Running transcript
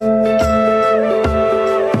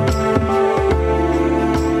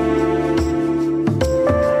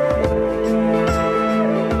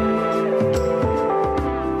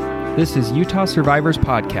This is Utah Survivors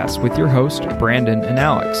Podcast with your host, Brandon and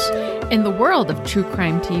Alex. In the world of true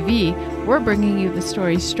crime TV, we're bringing you the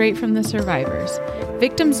stories straight from the survivors.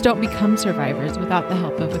 Victims don't become survivors without the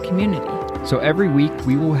help of a community. So every week,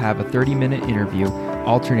 we will have a 30-minute interview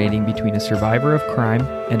alternating between a survivor of crime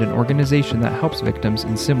and an organization that helps victims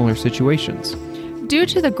in similar situations. Due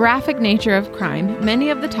to the graphic nature of crime, many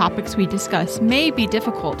of the topics we discuss may be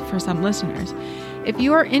difficult for some listeners. If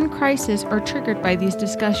you are in crisis or triggered by these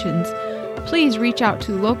discussions, please reach out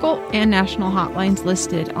to local and national hotlines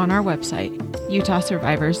listed on our website,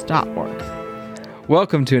 utahsurvivors.org.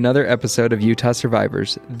 Welcome to another episode of Utah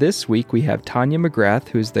Survivors. This week we have Tanya McGrath,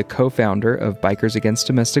 who is the co-founder of Bikers Against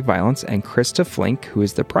Domestic Violence, and Krista Flink, who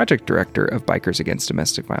is the project director of Bikers Against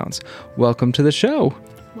Domestic Violence. Welcome to the show.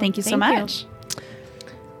 Thank you so much.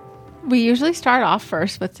 We usually start off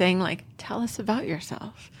first with saying, tell us about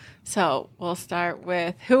yourself. So we'll start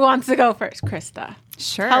with, who wants to go first? Krista.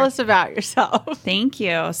 Sure. Tell us about yourself. Thank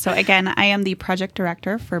you. So again, I am the project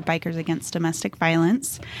director for Bikers Against Domestic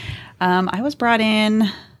Violence. I was brought in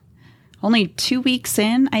only 2 weeks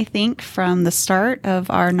in, I think, from the start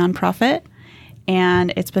of our nonprofit.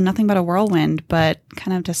 And it's been nothing but a whirlwind. But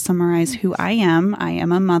kind of to summarize who I am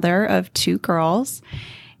a mother of 2 girls.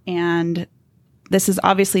 And this is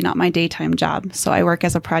obviously not my daytime job. So I work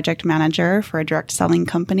as a project manager for a direct selling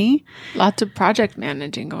company. Lots of project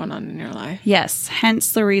managing going on in your life. Yes.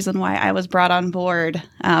 Hence the reason why I was brought on board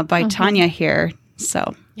by Tanya here. So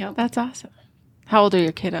Yep. That's awesome. How old are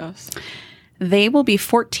your kiddos? They will be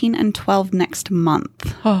 14 and 12 next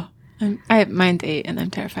month. Oh, mine's 8 and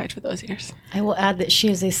I'm terrified for those years. I will add that she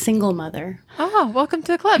is a single mother. Oh, welcome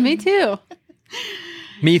to the club. Me too.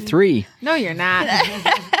 Me 3. No, you're not.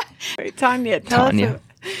 Wait, Tanya, tell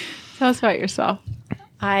us about yourself.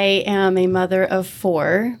 I am a mother of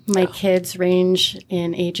 4. My kids range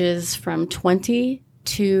in ages from 20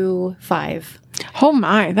 to 5. Oh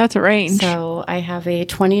my, that's a range. So I have a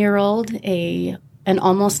 20-year-old, an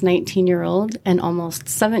almost 19-year-old, an almost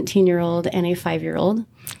 17-year-old, and a 5-year-old.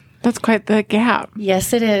 That's quite the gap.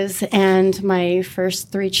 Yes, it is. And my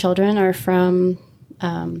first 3 children are from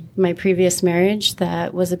my previous marriage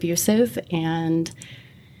that was abusive, and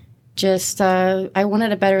just I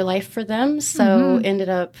wanted a better life for them, so ended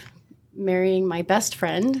up marrying my best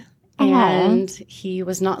friend. And he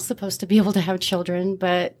was not supposed to be able to have children,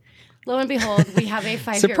 but lo and behold, we have a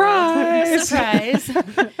 5-year-old. Surprise!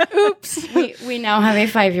 Oops. We now have a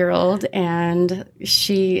 5-year-old, and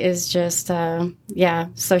she is just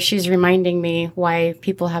so she's reminding me why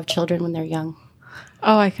people have children when they're young.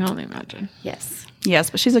 Oh, I can only imagine. Yes,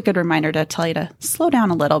 but she's a good reminder to tell you to slow down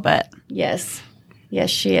a little bit. Yes,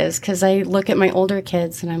 she is, because I look at my older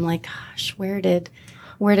kids and I'm like, gosh, where did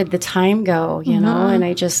the time go, you know? And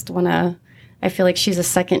I just I feel like she's a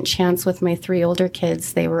second chance with my 3 older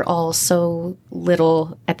kids. They were all so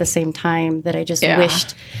little at the same time that I just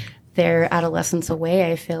wished their adolescence away,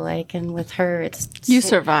 I feel like. And with her, You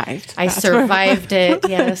survived. I survived it,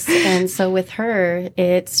 yes. And so with her,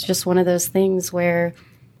 it's just one of those things where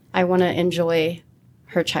I want to enjoy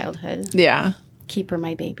her childhood. Yeah. Keep her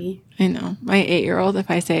my baby. I know. My 8-year-old,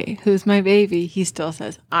 if I say, who's my baby? He still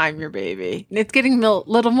says, I'm your baby. And it's getting a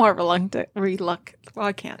little more reluctant. Well,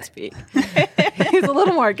 I can't speak. He's a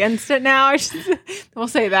little more against it now. We'll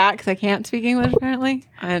say that because I can't speak English apparently.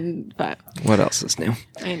 But What else is new?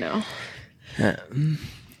 I know.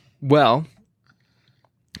 Well,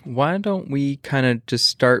 why don't we kind of just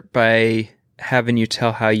start by having you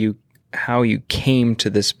tell how you came to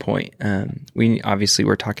this point. We obviously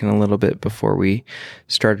were talking a little bit before we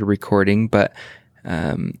started recording, but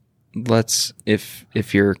let's,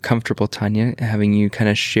 if you're comfortable, Tanya, having you kind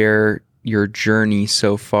of share your journey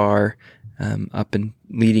so far up and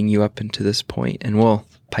leading you up into this point, and we'll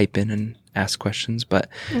pipe in and ask questions. But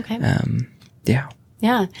okay, yeah.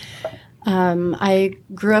 I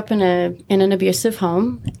grew up in an abusive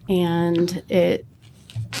home, and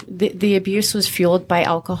the abuse was fueled by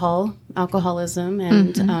alcoholism,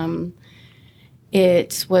 and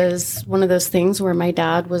it was one of those things where my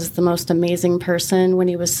dad was the most amazing person when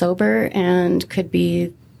he was sober and could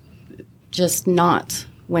be just not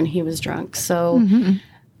when he was drunk. So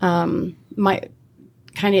my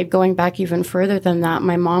kind of going back even further than that,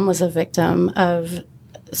 my mom was a victim of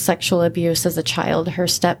sexual abuse as a child. Her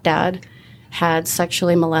stepdad had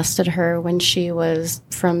sexually molested her when she was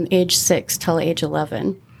from age 6 till age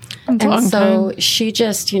 11. And so she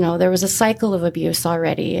just, there was a cycle of abuse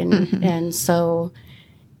already. And so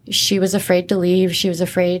she was afraid to leave. She was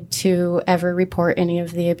afraid to ever report any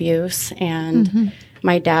of the abuse. And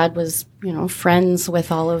my dad was, friends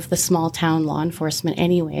with all of the small town law enforcement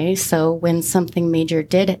anyway. So when something major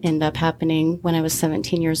did end up happening when I was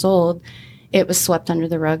 17 years old, it was swept under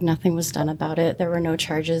the rug. Nothing was done about it. There were no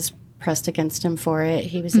charges pressed against him for it.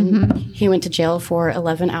 He was he went to jail for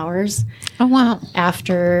 11 hours. Oh, wow.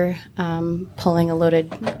 After pulling a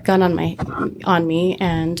loaded gun on me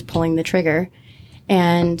and pulling the trigger.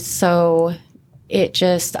 And so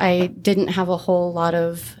I didn't have a whole lot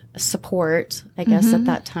of support, I guess, at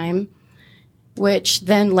that time, which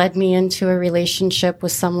then led me into a relationship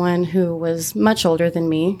with someone who was much older than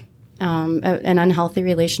me, an unhealthy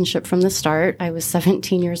relationship from the start. I was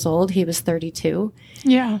 17 years old. He was 32.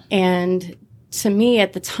 Yeah. And to me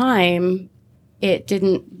at the time, it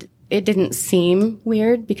didn't seem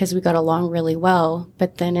weird because we got along really well.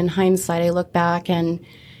 But then in hindsight, I look back and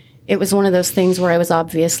it was one of those things where I was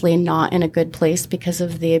obviously not in a good place because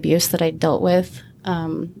of the abuse that I dealt with.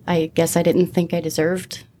 I guess I didn't think I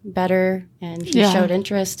deserved better, and he showed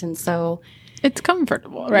interest, and so it's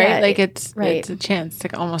comfortable, right? Yeah, like it's a chance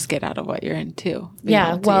to almost get out of what you're in too.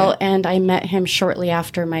 Yeah, well, and I met him shortly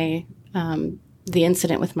after my the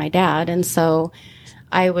incident with my dad, and so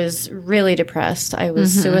I was really depressed. I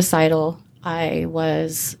was suicidal. I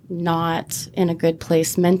was not in a good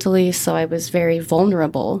place mentally, so I was very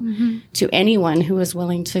vulnerable to anyone who was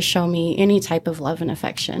willing to show me any type of love and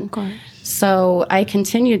affection. Of course. So I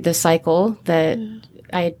continued the cycle that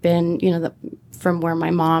I had been, from where my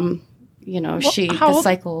mom,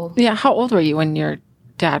 cycle. Yeah, how old were you when your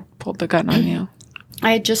dad pulled the gun on you?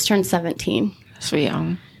 I had just turned 17. So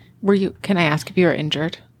young. Can I ask if you were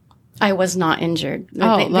injured? I was not injured.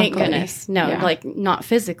 Oh, thank goodness. No, Yeah. not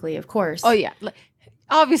physically, of course. Oh, yeah.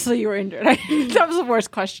 Obviously, you were injured. That was the worst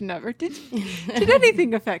question ever. Did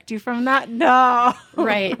anything affect you from that? No.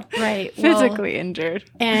 Right. Physically injured.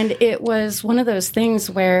 And it was one of those things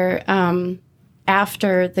where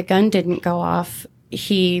after the gun didn't go off,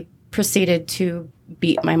 he proceeded to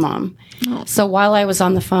beat my mom. Oh. So while I was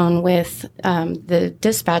on the phone with the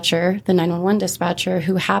dispatcher, the 911 dispatcher,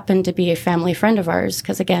 who happened to be a family friend of ours,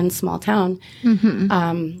 because again, small town,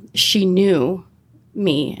 she knew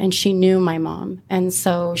me and she knew my mom. And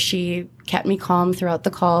so she kept me calm throughout the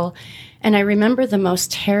call. And I remember the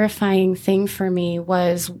most terrifying thing for me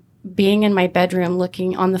was being in my bedroom,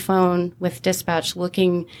 looking on the phone with dispatch,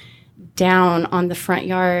 looking down on the front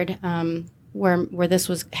yard where this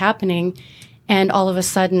was happening. And all of a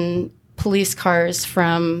sudden, police cars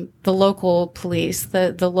from the local police,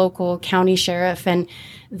 the local county sheriff, and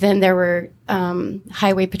then there were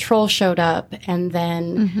highway patrol showed up. And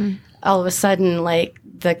then all of a sudden, like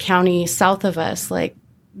the county south of us, like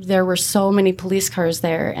there were so many police cars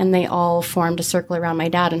there, and they all formed a circle around my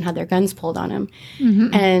dad and had their guns pulled on him.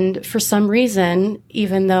 And for some reason,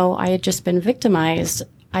 even though I had just been victimized,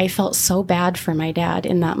 I felt so bad for my dad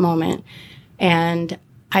in that moment. And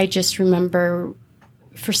I just remember,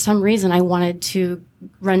 for some reason, I wanted to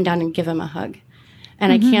run down and give him a hug.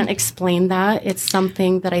 And I can't explain that. It's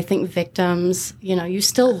something that I think victims, you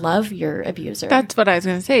still love your abuser. That's what I was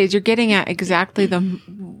going to say, is you're getting at exactly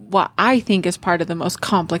what I think is part of the most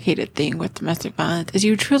complicated thing with domestic violence, is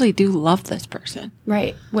you truly do love this person.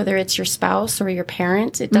 Right. Whether it's your spouse or your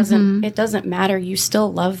parent, it doesn't matter. You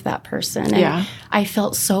still love that person. And I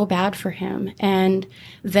felt so bad for him. And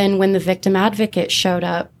then when the victim advocate showed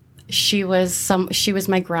up, she was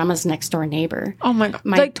my grandma's next door neighbor. Oh my God.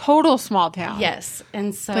 Like total small town. Yes.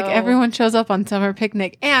 And so like everyone shows up on summer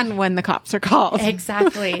picnic and when the cops are called.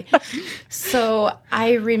 Exactly. So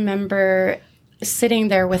I remember sitting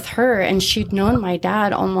there with her, and she'd known my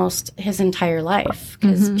dad almost his entire life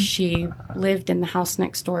because she lived in the house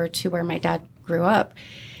next door to where my dad grew up.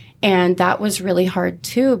 And that was really hard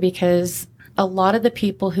too, because a lot of the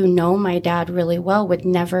people who know my dad really well would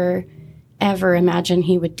never ever imagine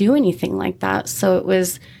he would do anything like that. So it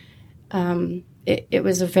was it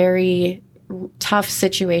was a very tough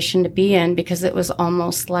situation to be in, because it was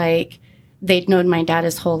almost like they'd known my dad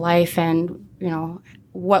his whole life, and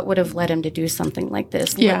what would have led him to do something like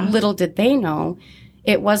this. Little did they know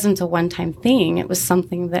it wasn't a one-time thing. It was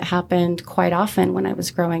something that happened quite often when I was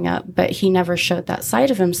growing up, but he never showed that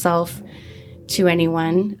side of himself to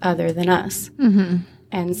anyone other than us.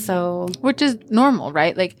 And so, which is normal,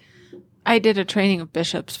 right? Like, I did a training of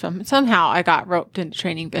bishops somehow I got roped into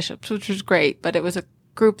training bishops, which was great, but it was a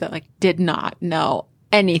group that did not know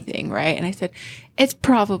anything, right? And I said, it's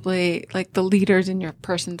probably like the leaders in your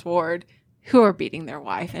person's ward who are beating their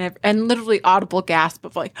wife, and literally audible gasp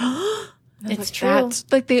of it's true. That's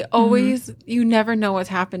they always, you never know what's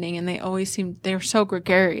happening, and they always they're so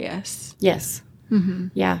gregarious. Yes.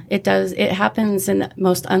 Yeah, it does. It happens in the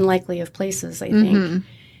most unlikely of places, I think.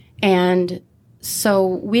 And So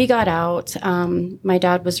we got out. My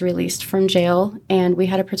dad was released from jail, and we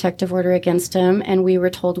had a protective order against him, and we were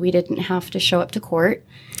told we didn't have to show up to court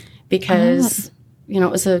because, it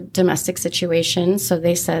was a domestic situation. So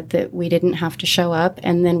they said that we didn't have to show up,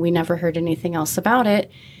 and then we never heard anything else about it.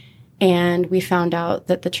 And we found out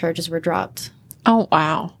that the charges were dropped. Oh,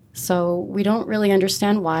 wow. So we don't really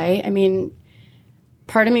understand why. I mean,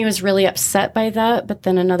 part of me was really upset by that, but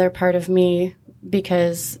then another part of me,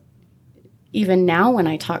 because even now when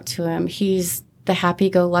I talk to him, he's the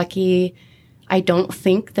happy-go-lucky. I don't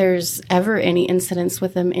think there's ever any incidents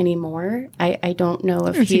with him anymore. I don't know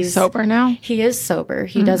if he's sober now. He is sober.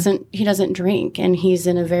 He doesn't drink, and he's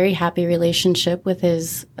in a very happy relationship with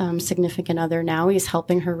his significant other now. He's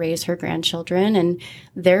helping her raise her grandchildren, and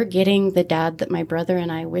they're getting the dad that my brother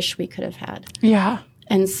and I wish we could have had. Yeah.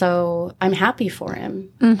 And so I'm happy for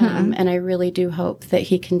him. And I really do hope that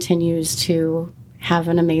he continues to have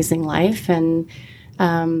an amazing life. And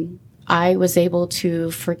I was able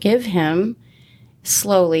to forgive him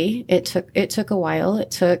slowly. It took a while.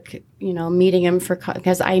 It took, meeting him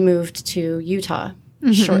because I moved to Utah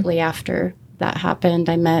shortly after that happened.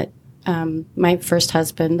 I met my first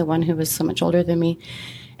husband, the one who was so much older than me.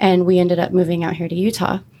 And we ended up moving out here to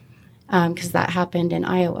Utah because that happened in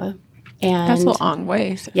Iowa. And that's a long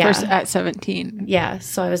way. First at 17. Yeah.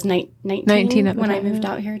 So I was 19 when I moved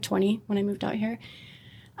out here, 20 when I moved out here.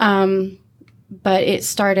 But it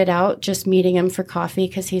started out just meeting him for coffee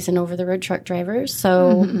because he's an over-the-road truck driver.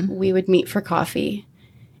 So we would meet for coffee,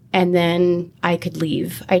 and then I could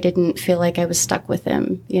leave. I didn't feel like I was stuck with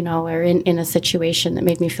him, or in a situation that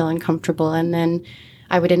made me feel uncomfortable. And then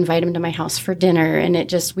I would invite him to my house for dinner. And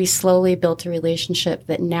we slowly built a relationship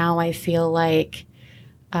that now I feel like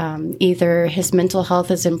either his mental health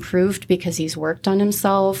has improved because he's worked on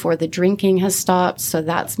himself, or the drinking has stopped. So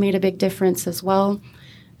that's made a big difference as well.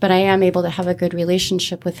 But I am able to have a good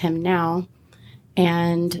relationship with him now.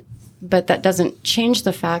 But that doesn't change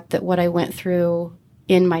the fact that what I went through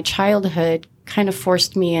in my childhood kind of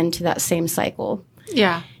forced me into that same cycle.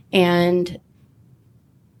 Yeah. And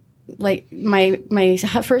like my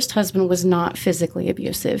first husband was not physically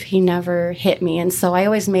abusive. He never hit me. And so I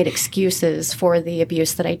always made excuses for the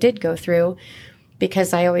abuse that I did go through,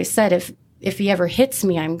 because I always said, if he ever hits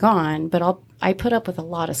me, I'm gone. But I put up with a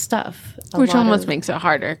lot of stuff. Which almost makes it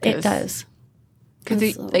harder. It does.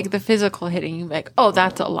 Because like the physical hitting, you like, oh,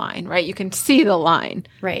 that's a line, right? You can see the line.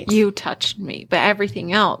 Right. You touched me. But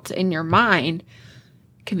everything else in your mind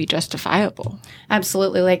can be justifiable.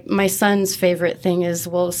 Absolutely. Like my son's favorite thing is,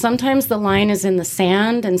 well, sometimes the line is in the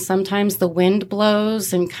sand, and sometimes the wind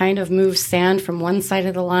blows and kind of moves sand from one side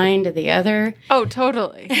of the line to the other. Oh,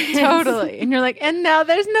 totally. Totally. And you're like, and now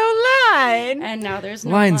there's no line. And now there's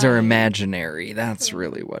no Lines line. are imaginary. That's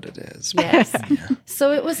really what it is. Yes.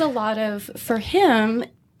 So it was a lot for him,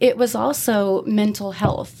 it was also mental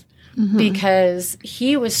health, because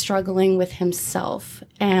he was struggling with himself.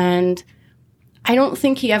 And I don't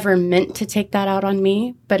think he ever meant to take that out on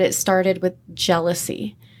me, but it started with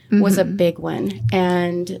jealousy was a big one.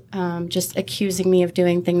 And just accusing me of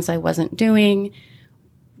doing things I wasn't doing,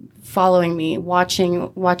 following me,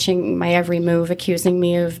 watching my every move, accusing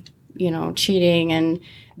me of, cheating, and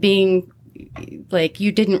being like,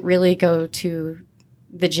 you didn't really go to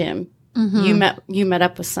the gym. You met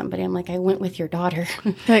up with somebody. I'm like, I went with your daughter.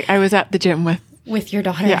 Like I was at the gym with your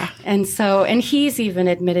daughter. Yeah. And he's even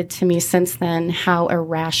admitted to me since then how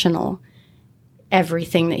irrational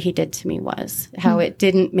everything that he did to me was, how it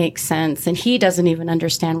didn't make sense. And he doesn't even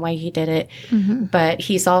understand why he did it. But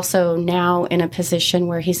he's also now in a position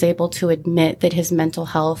where he's able to admit that his mental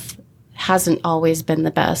health hasn't always been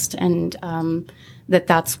the best. And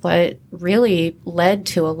that's what really led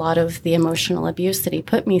to a lot of the emotional abuse that he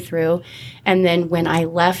put me through. And then when I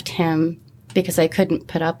left him, because I couldn't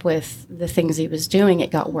put up with the things he was doing,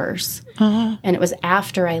 it got worse. And it was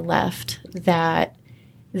after I left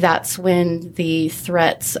that's when the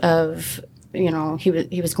threats of,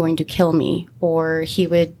 he was going to kill me, or he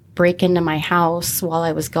would break into my house while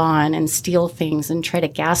I was gone and steal things and try to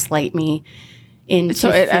gaslight me into So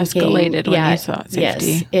it thinking, escalated when you sought safety.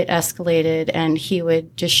 Yes, it escalated, and he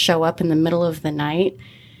would just show up in the middle of the night.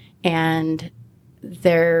 And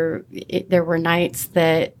there were nights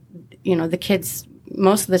that, the kids,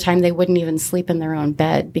 most of the time, they wouldn't even sleep in their own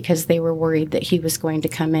bed because they were worried that he was going to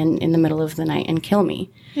come in the middle of the night and kill me.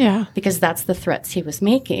 Yeah. Because that's the threats he was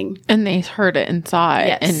making. And they heard it and saw it,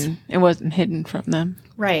 Yes. and it wasn't hidden from them.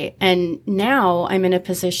 Right. And now I'm in a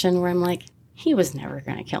position where I'm like, he was never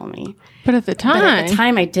going to kill me. But at the time, But at the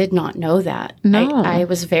time, I did not know that. No. I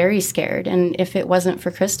was very scared. And if it wasn't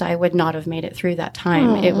for Krista, I would not have made it through that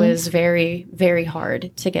time. It was very, very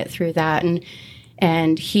hard to get through that.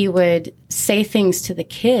 And he would say things to the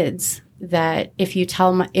kids that if you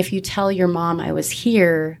tell your mom I was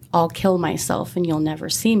here, I'll kill myself and you'll never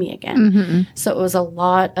see me again. So it was a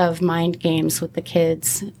lot of mind games with the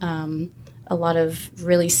kids, a lot of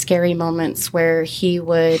really scary moments where he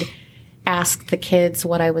would ask the kids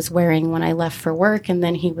what I was wearing when I left for work, and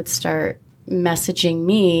then he would start messaging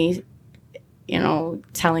me,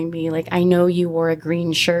 telling me like, I know you wore a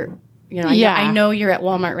green shirt. I know you're at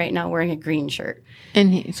Walmart right now wearing a green shirt.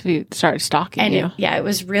 And so he started stalking you. It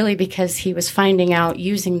was really because he was finding out,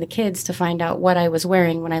 using the kids to find out what I was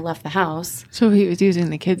wearing when I left the house. So he was using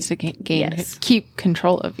the kids to keep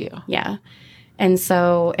control of you. Yeah. And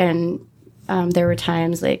so, there were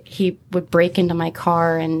times like he would break into my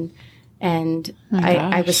car and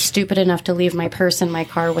I was stupid enough to leave my purse in my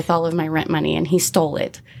car with all of my rent money, and he stole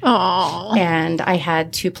it. Oh. And I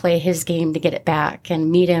had to play his game to get it back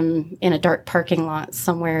and meet him in a dark parking lot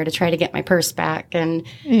somewhere to try to get my purse back. And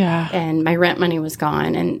my rent money was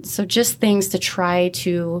gone. And so just things to try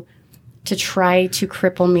to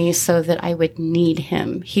cripple me so that I would need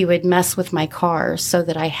him. He would mess with my car so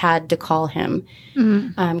that I had to call him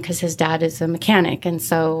because his dad is a mechanic. And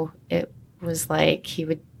so it was like he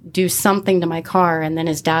would do something to my car, and then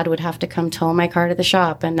his dad would have to come tow my car to the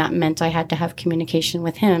shop, and that meant I had to have communication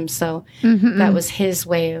with him. So that was his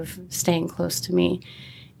way of staying close to me.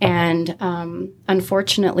 And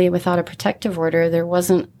unfortunately, without a protective order, there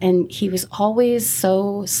wasn't, and he was always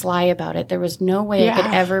so sly about it. There was no way I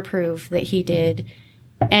could ever prove that he did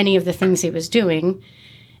any of the things he was doing.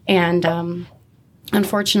 And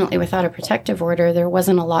unfortunately, without a protective order, there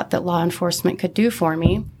wasn't a lot that law enforcement could do for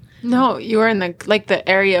me. No, you were in the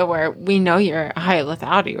area where we know you're high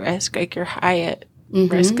lethality risk, like you're high at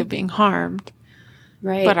risk of being harmed.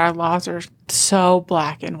 Right. But our laws are so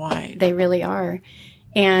black and white. They really are.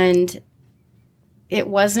 And it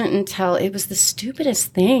wasn't until it was the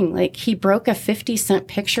stupidest thing. Like, he broke a 50-cent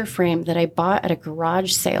picture frame that I bought at a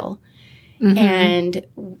garage sale. And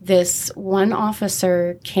this one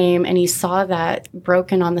officer came and he saw that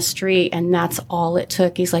broken on the street, and that's all it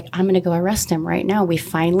took. He's like, I'm going to go arrest him right now. We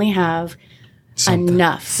finally have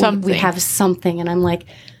enough. We have something. And I'm like,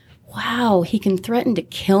 wow, he can threaten to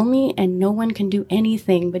kill me and no one can do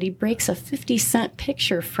anything, but he breaks a 50-cent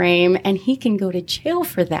picture frame and he can go to jail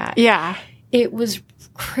for that. Yeah. It was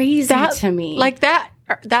crazy to me. Like that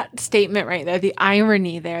statement right there, the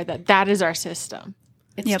irony there that is our system.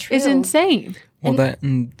 It's true. It's insane. Well,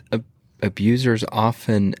 abusers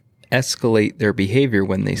often escalate their behavior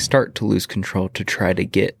when they start to lose control to try to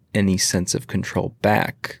get any sense of control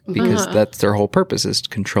back, because that's their whole purpose, is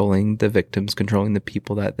controlling the victims, controlling the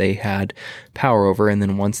people that they had power over. And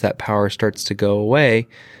then once that power starts to go away,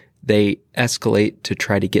 they escalate to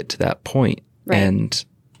try to get to that point. Right. And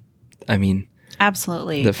I mean,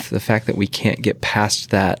 absolutely, the fact that we can't get past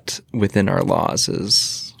that within our laws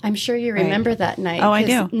is... I'm sure you remember that night. Oh, I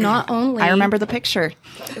do. Not only I remember the picture.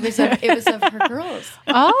 It was of her girls.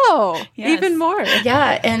 Oh, Yes. even more.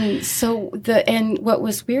 Yeah, and so what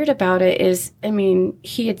was weird about it is, I mean,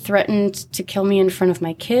 he had threatened to kill me in front of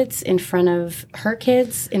my kids, in front of her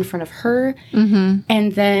kids, in front of her,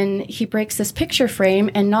 and then he breaks this picture frame,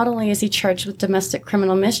 and not only is he charged with domestic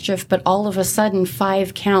criminal mischief, but all of a sudden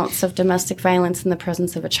 5 counts of domestic violence in the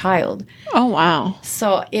presence of a child. Oh, wow.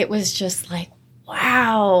 So it was just like,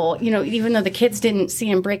 wow, even though the kids didn't see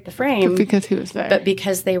him break the frame, Because he was there. but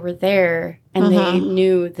because they were there and they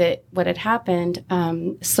knew that what had happened.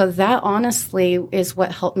 So that honestly is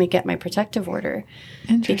what helped me get my protective order,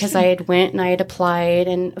 because I had went and I had applied.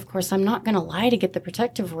 And of course, I'm not going to lie to get the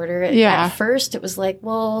protective order. At first it was like,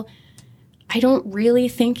 well, I don't really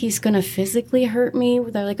think he's going to physically hurt me.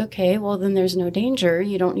 They're like, okay, well then there's no danger.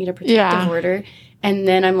 You don't need a protective order. And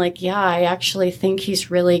then I'm like, yeah, I actually think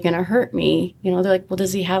he's really going to hurt me. They're like, well,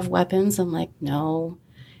 does he have weapons? I'm like, no.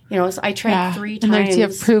 So I tried 3 times. And do you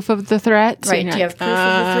have proof of the threats? Right. Do you have proof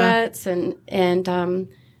of the threats? And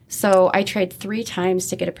so I tried 3 times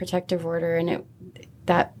to get a protective order, and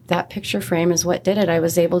that picture frame is what did it. I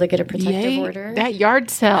was able to get a protective order. That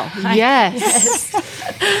yard sale. Yes.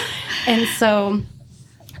 And so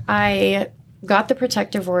I got the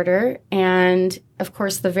protective order, and of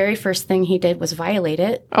course the very first thing he did was violate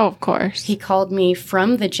it. Oh, of course. He called me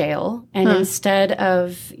from the jail, and instead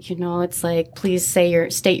of, it's like, please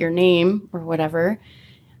state your name or whatever,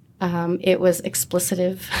 it was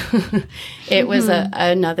explicitive. It was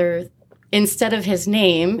another, instead of his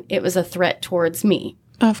name, it was a threat towards me.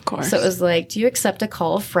 Of course. So it was like, do you accept a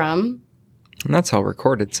call from And that's all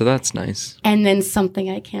recorded, so that's nice. And then something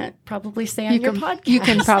I can't probably say on your podcast. You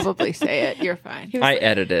can probably say it. You're fine. I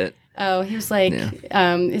edit it. Oh, he was like,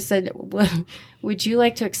 he said, would you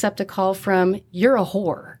like to accept a call from, you're a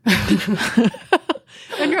whore?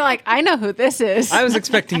 And you're like, I know who this is. I was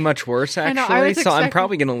expecting much worse, I actually, know, I was so I'm expecting-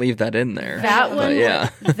 probably going to leave that in there. That But one, yeah.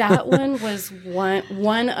 that one was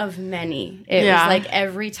one of many. It Yeah. was like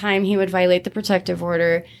every time he would violate the protective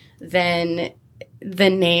order, then the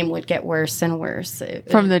name would get worse and worse.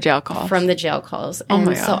 From the jail call. From the jail calls. Oh And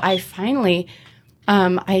my so gosh. I finally,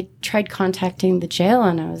 I tried contacting the jail,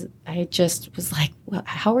 and I just was like, well,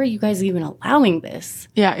 how are you guys even allowing this?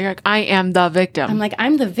 Yeah, you're like, I am the victim. I'm like,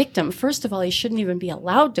 I'm the victim. First of all, he shouldn't even be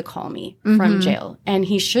allowed to call me Mm-hmm. from jail, and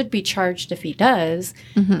he should be charged if he does.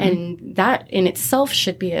 Mm-hmm. And that in itself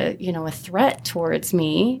should be a threat towards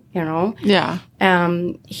me. yeah.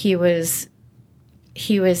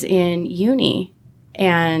 He was in uni,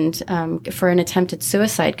 and for an attempted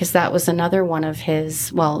suicide, because that was another one of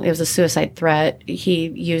his. Well, it was a suicide threat. He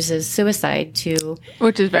uses suicide to.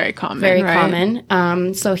 Which is very common. Very right?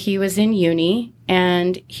 common. So he was in uni,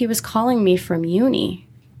 and he was calling me from uni.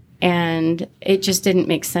 And it just didn't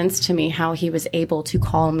make sense to me how he was able to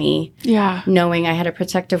call me, Yeah. knowing I had a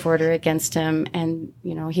protective order against him, and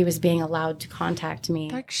he was being allowed to contact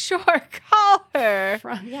me. Like, sure, call her.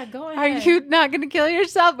 Yeah, go Are ahead. you not going to kill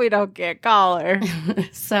yourself? We don't care. Call her.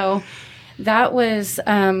 So that was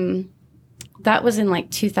in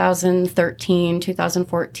like 2013,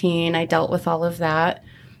 2014. I dealt with all of that,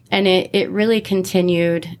 and it really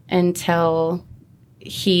continued until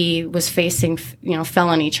he was facing,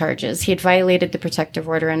 felony charges. He had violated the protective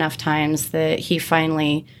order enough times that he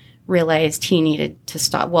finally realized he needed to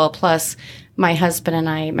stop. Well, plus my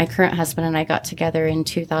current husband and I got together in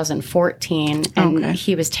 2014, and Okay.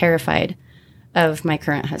 he was terrified of my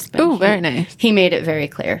current husband. Oh, very nice. He made it very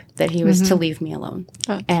clear that he was to leave me alone.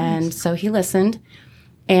 That's And so he listened.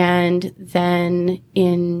 And then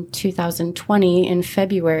in 2020, in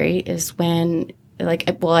February, is when,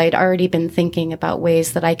 I'd already been thinking about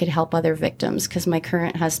ways that I could help other victims, because my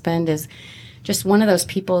current husband is just one of those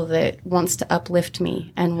people that wants to uplift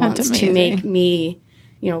me and That's wants to amazing. make me,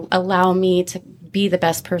 allow me to be the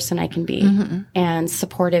best person I can be and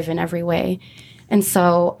supportive in every way. And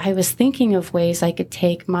so I was thinking of ways I could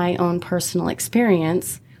take my own personal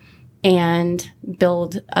experience and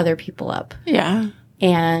build other people up. Yeah.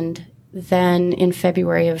 And then in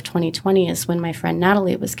February of 2020 is when my friend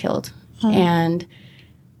Natalie was killed. And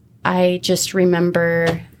I just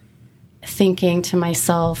remember thinking to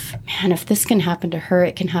myself, man, if this can happen to her,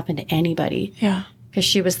 it can happen to anybody. Yeah. Because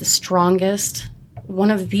she was the strongest,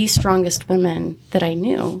 one of the strongest women that I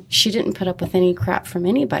knew. She didn't put up with any crap from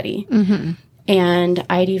anybody. Mm-hmm. And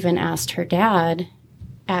I'd even asked her dad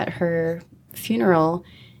at her funeral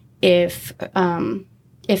if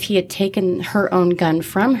he had taken her own gun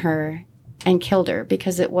from her and killed her,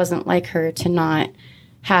 because it wasn't like her to not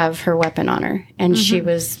have her weapon on her. And she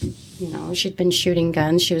was, she'd been shooting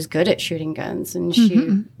guns. She was good at shooting guns, and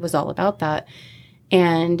she was all about that.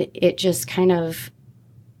 And it just kind of,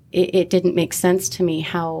 it didn't make sense to me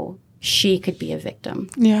how she could be a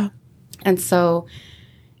victim. Yeah. And so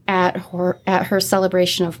at her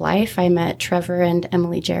celebration of life, I met Trevor and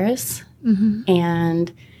Emily Jarris.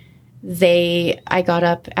 And I got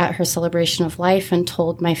up at her celebration of life and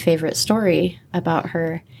told my favorite story about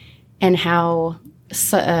her, and how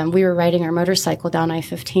we were riding our motorcycle down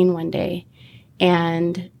I-15 one day,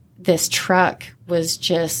 and this truck was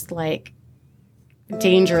just like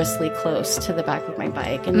dangerously close to the back of my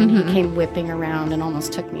bike. And then he came whipping around and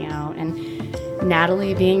almost took me out. And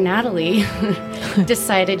Natalie, being Natalie,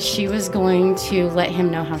 decided she was going to let him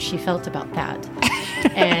know how she felt about that.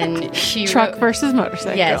 And she Truck versus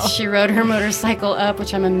motorcycle. Yes, she rode her motorcycle up,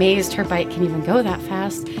 which I'm amazed her bike can even go that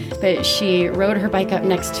fast. But she rode her bike up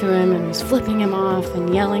next to him and was flipping him off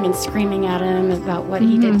and yelling and screaming at him about what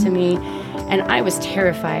he did to me. And I was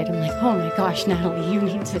terrified. I'm like, oh my gosh, Natalie, you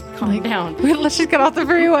need to calm down. Let's just get off the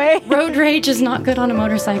freeway. Road rage is not good on a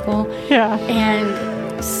motorcycle. Yeah.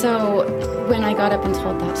 And so when I got up and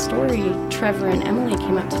told that story, Trevor and Emily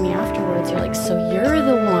came up to me afterwards. They're like, so you're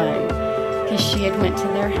the one. Because she had went to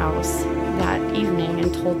their house that evening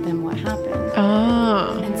and told them what happened.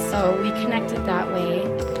 Oh. And so we connected that way.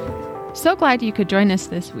 So glad you could join us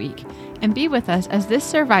this week and be with us as this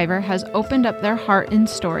survivor has opened up their heart and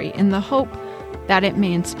story in the hope that it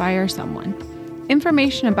may inspire someone.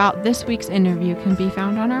 Information about this week's interview can be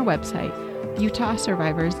found on our website,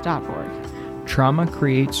 utahsurvivors.org. Trauma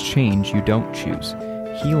creates change you don't choose.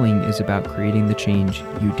 Healing is about creating the change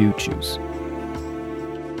you do choose.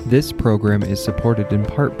 This program is supported in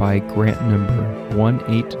part by grant number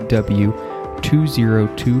 18W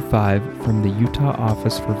 2025 from the Utah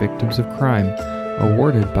Office for Victims of Crime,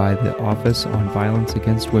 awarded by the Office on Violence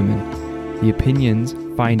Against Women. The opinions,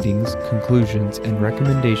 findings, conclusions, and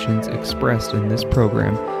recommendations expressed in this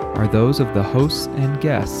program are those of the hosts and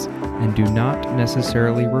guests and do not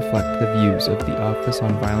necessarily reflect the views of the Office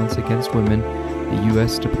on Violence Against Women, the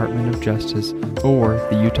U.S. Department of Justice, or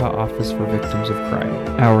the Utah Office for Victims of Crime.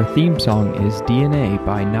 Our theme song is DNA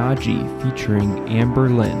by Naji featuring Amber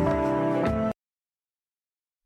Lynn.